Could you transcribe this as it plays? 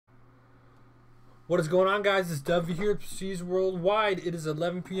What is going on, guys? It's W here at Prestige Worldwide. It is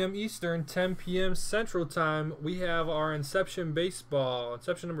 11 p.m. Eastern, 10 p.m. Central Time. We have our Inception baseball.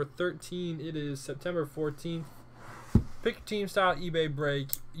 Inception number 13. It is September 14th. Pick your team style eBay break.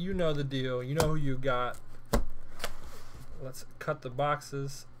 You know the deal. You know who you got. Let's cut the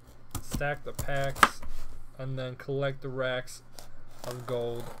boxes, stack the packs, and then collect the racks of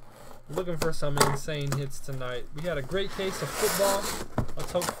gold. Looking for some insane hits tonight. We had a great case of football.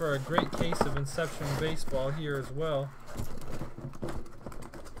 Let's hope for a great case of Inception baseball here as well.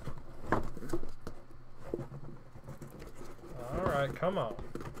 Alright, come on.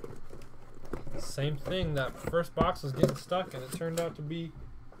 Same thing, that first box was getting stuck and it turned out to be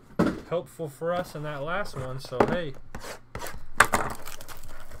helpful for us in that last one, so hey,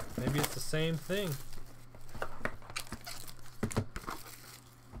 maybe it's the same thing.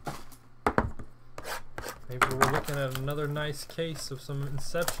 Maybe we're looking at another nice case of some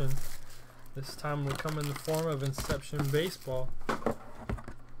Inception. This time will come in the form of Inception baseball.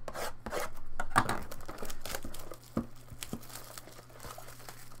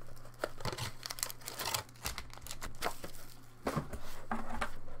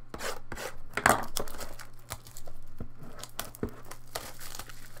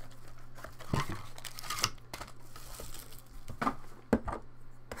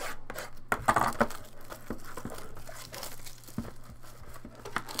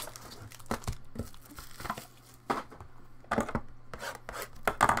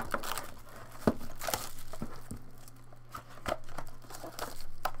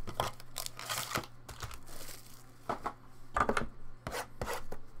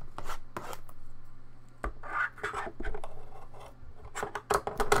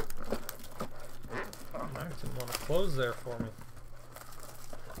 Didn't want to close there for me.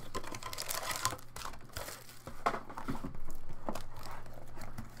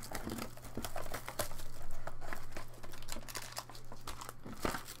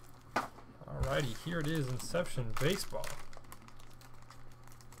 Alrighty, here it is, Inception baseball.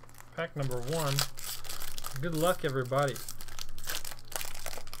 Pack number 1. Good luck, everybody.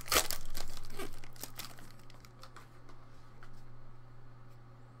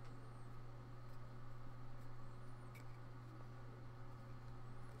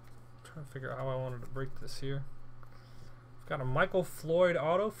 Trying to figure out how I wanted to break this here. We've got a Michael Floyd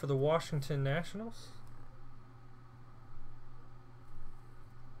auto for the Washington Nationals.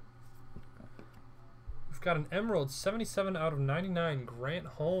 We've got an Emerald 77 out of 99 Grant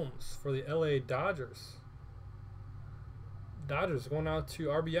Holmes for the LA Dodgers. Dodgers going out to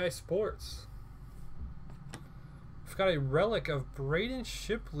RBI Sports. We've got a relic of Braden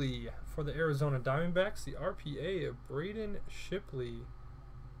Shipley for the Arizona Diamondbacks. The RPA of Braden Shipley.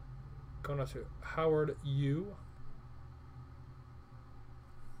 Going out to Howard U.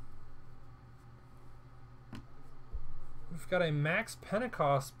 We've got a Max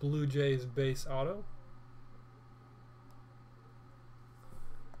Pentecost Blue Jays base auto.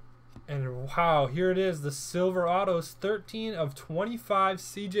 And wow, here it is, the silver autos, 13 of 25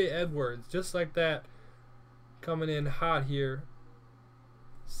 CJ Edwards. Just like that, coming in hot here.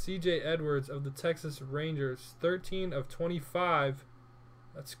 CJ Edwards of the Texas Rangers, 13 of 25.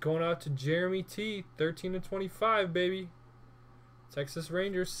 That's going out to Jeremy T. 13 of 25, baby. Texas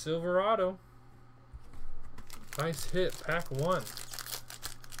Rangers silver auto. Nice hit, pack 1.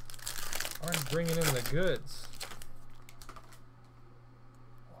 Already bringing in the goods.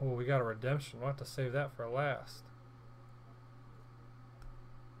 Oh, we got a redemption. We'll have to save that for last.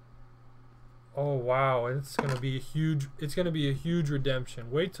 Oh wow, it's gonna be a huge. It's gonna be a huge redemption.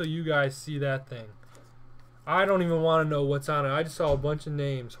 Wait till you guys see that thing. I don't even want to know what's on it. I just saw a bunch of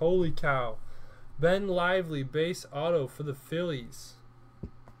names. Holy cow. Ben Lively, base auto for the Phillies.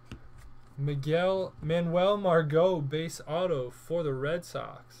 Manuel Margot, base auto for the Red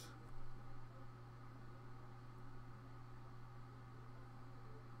Sox.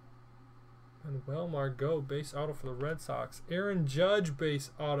 Manuel Margot, base auto for the Red Sox. Aaron Judge, base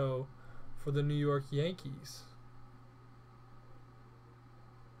auto for the New York Yankees.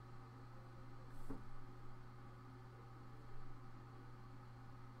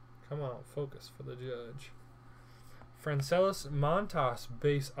 Come on, focus for the Judge. Francelis Montas,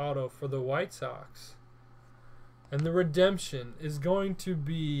 base auto for the White Sox. And the redemption is going to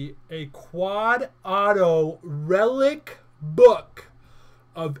be a quad auto relic book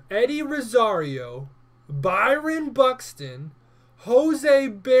of Eddie Rosario, Byron Buxton, Jose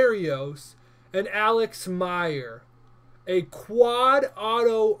Barrios, and Alex Meyer. A quad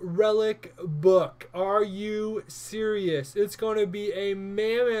auto relic book. Are you serious? It's going to be a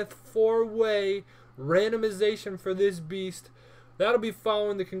mammoth 4-way randomization for this beast. That'll be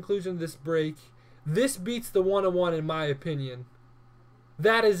following the conclusion of this break. This beats the 101 in my opinion.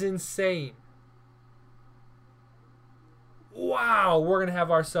 That is insane. Wow, we're going to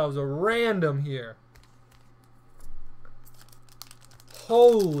have ourselves a random here.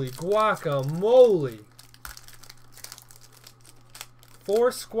 Holy guacamole.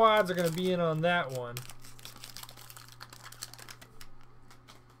 4 squads are going to be in on that one.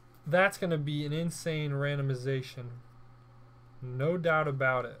 That's going to be an insane randomization. No doubt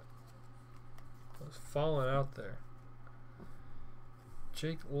about it. It's falling out there.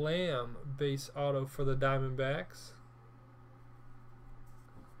 Jake Lamb base auto for the Diamondbacks.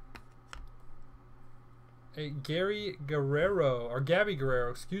 A Gabby Guerrero,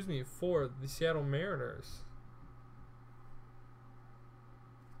 excuse me, for the Seattle Mariners.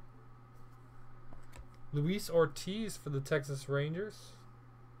 Luis Ortiz for the Texas Rangers.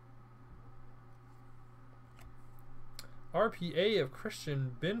 RPA of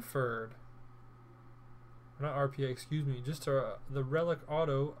Christian Binford. Not RPA, excuse me. Just the relic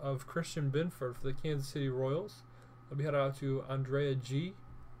auto of Christian Binford for the Kansas City Royals. I'll be headed out to Andrea G.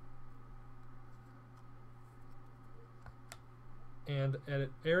 And at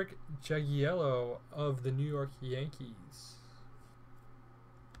Eric Jagiello of the New York Yankees.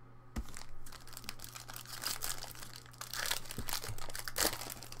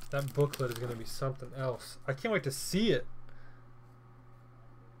 That booklet is going to be something else. I can't wait to see it.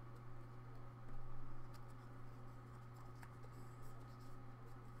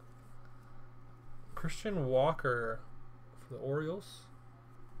 Christian Walker for the Orioles.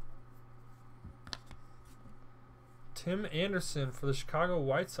 Tim Anderson for the Chicago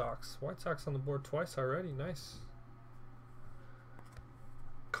White Sox. White Sox on the board twice already. Nice.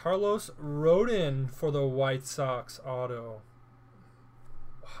 Carlos Rodin for the White Sox auto.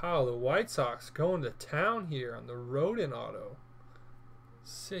 Wow, the White Sox going to town here on the Rodin auto.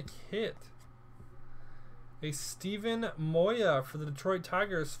 Sick hit. A Steven Moya for the Detroit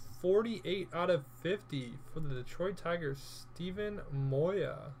Tigers. 48 out of 50 for the Detroit Tigers. Steven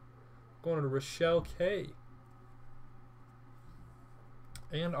Moya. Going to Rochelle K.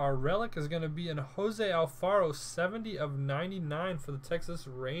 And our relic is going to be in Jose Alfaro, 70 of 99 for the Texas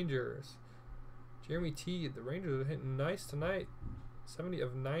Rangers. Jeremy T. The Rangers are hitting nice tonight. 70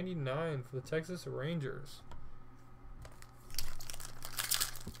 of 99 for the Texas Rangers.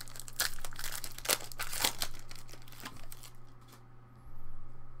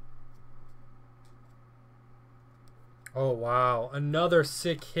 Oh, wow. Another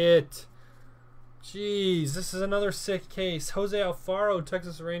sick hit. Jeez, this is another sick case. Jose Alfaro,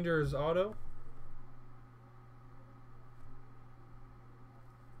 Texas Rangers auto.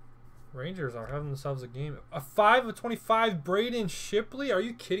 Rangers are having themselves a game. A 5 of 25, Braden Shipley. Are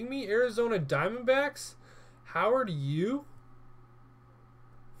you kidding me? Arizona Diamondbacks. Howard Yu.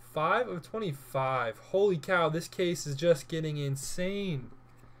 5 of 25. Holy cow, this case is just getting insane.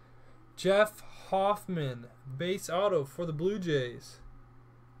 Jeff Hoffman, base auto for the Blue Jays.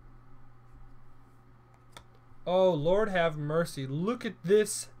 Oh, Lord have mercy. Look at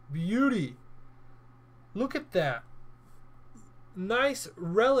this beauty. Look at that. Nice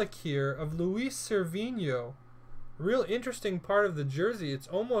relic here of Luis Cervinho. Real interesting part of the jersey. It's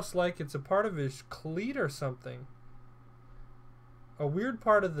almost like it's a part of his cleat or something. A weird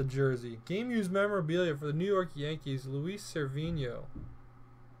part of the jersey. Game used memorabilia for the New York Yankees. Luis Cervinho.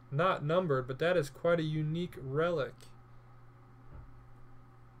 Not numbered, but that is quite a unique relic.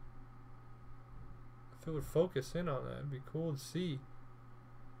 If it would focus in on that, it'd be cool to see.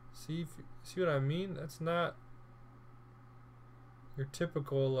 See what I mean? That's not your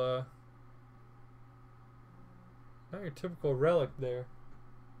typical not your typical relic there.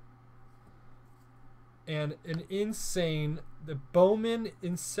 And an insane, the Bowman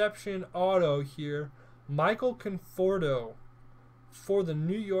Inception auto here, Michael Conforto for the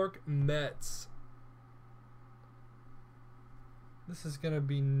New York Mets. This is going to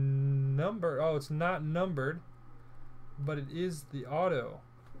be numbered. Oh, it's not numbered, but it is the auto.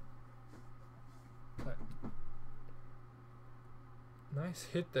 Nice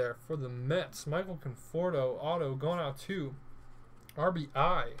hit there for the Mets. Michael Conforto auto going out to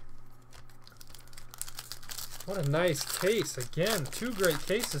RBI. What a nice case. Again, 2 great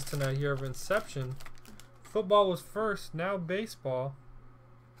cases tonight here of Inception. Football was first, now baseball.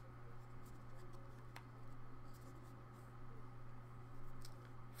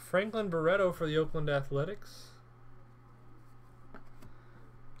 Franklin Barreto for the Oakland Athletics.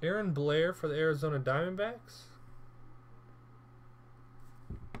 Aaron Blair for the Arizona Diamondbacks.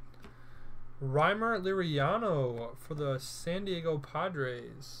 Reimer Liriano for the San Diego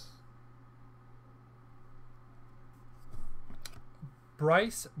Padres.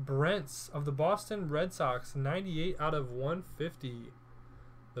 Bryce Brentz of the Boston Red Sox, 98 out of 150.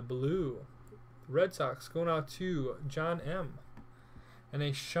 The blue. Red Sox going out to John M. And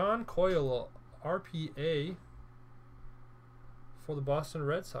a Sean Coyle RPA for the Boston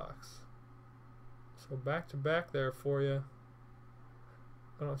Red Sox. So back to back there for you.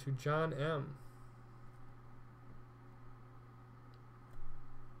 Going out to John M.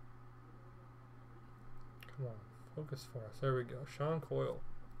 Come on, focus for us. There we go. Sean Coyle.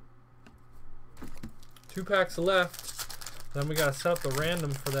 2 packs left. Then we got to set up the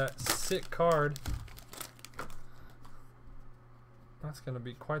random for that sick card. That's going to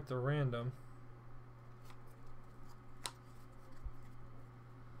be quite the random.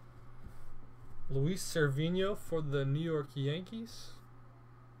 Luis Cervino for the New York Yankees.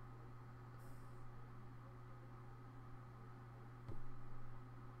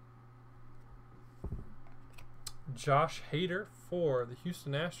 Josh Hader for the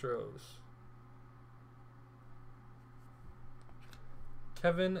Houston Astros.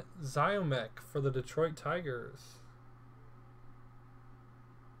 Kevin Ziomek for the Detroit Tigers.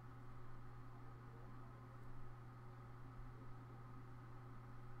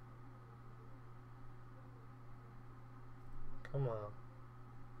 Come on.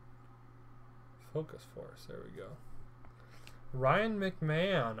 Focus for us. There we go. Ryan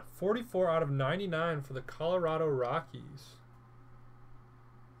McMahon, 44 out of 99 for the Colorado Rockies.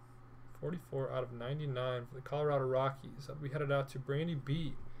 44 out of 99 for the Colorado Rockies. We headed out to Brandy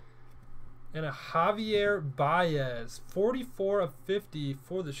B. And a Javier Baez, 44 of 50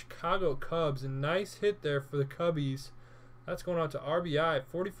 for the Chicago Cubs. A nice hit there for the Cubbies. That's going out to RBI,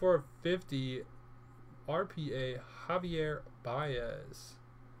 44 of 50 RPA Javier Baez.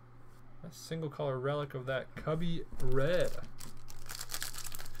 A single color relic of that Cubby red.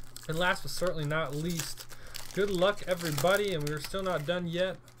 And last but certainly not least, good luck everybody, and we're still not done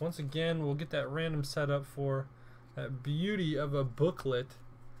yet. Once again, we'll get that random set up for that beauty of a booklet.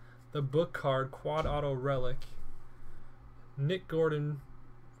 The book card, quad auto relic. Nick Gordon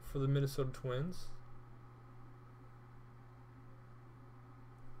for the Minnesota Twins.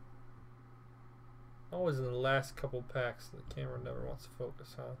 Always in the last couple packs, the camera never wants to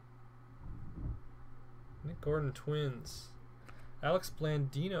focus, huh? Nick Gordon Twins. Alex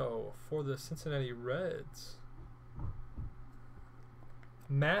Blandino for the Cincinnati Reds.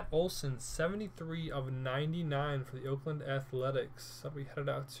 Matt Olson, 73 of 99 for the Oakland Athletics. So we headed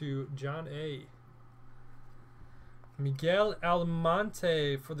out to John A. Miguel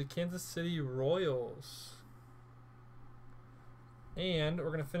Almonte for the Kansas City Royals. And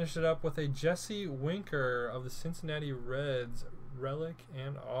we're going to finish it up with a Jesse Winker of the Cincinnati Reds. Relic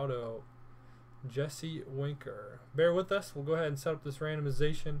and auto. Jesse Winker. Bear with us. We'll go ahead and set up this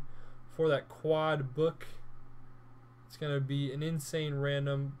randomization for that quad book. It's going to be an insane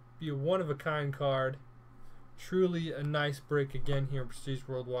random. Be a one-of-a-kind card. Truly a nice break again here in Prestige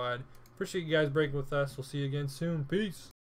Worldwide. Appreciate you guys breaking with us. We'll see you again soon. Peace.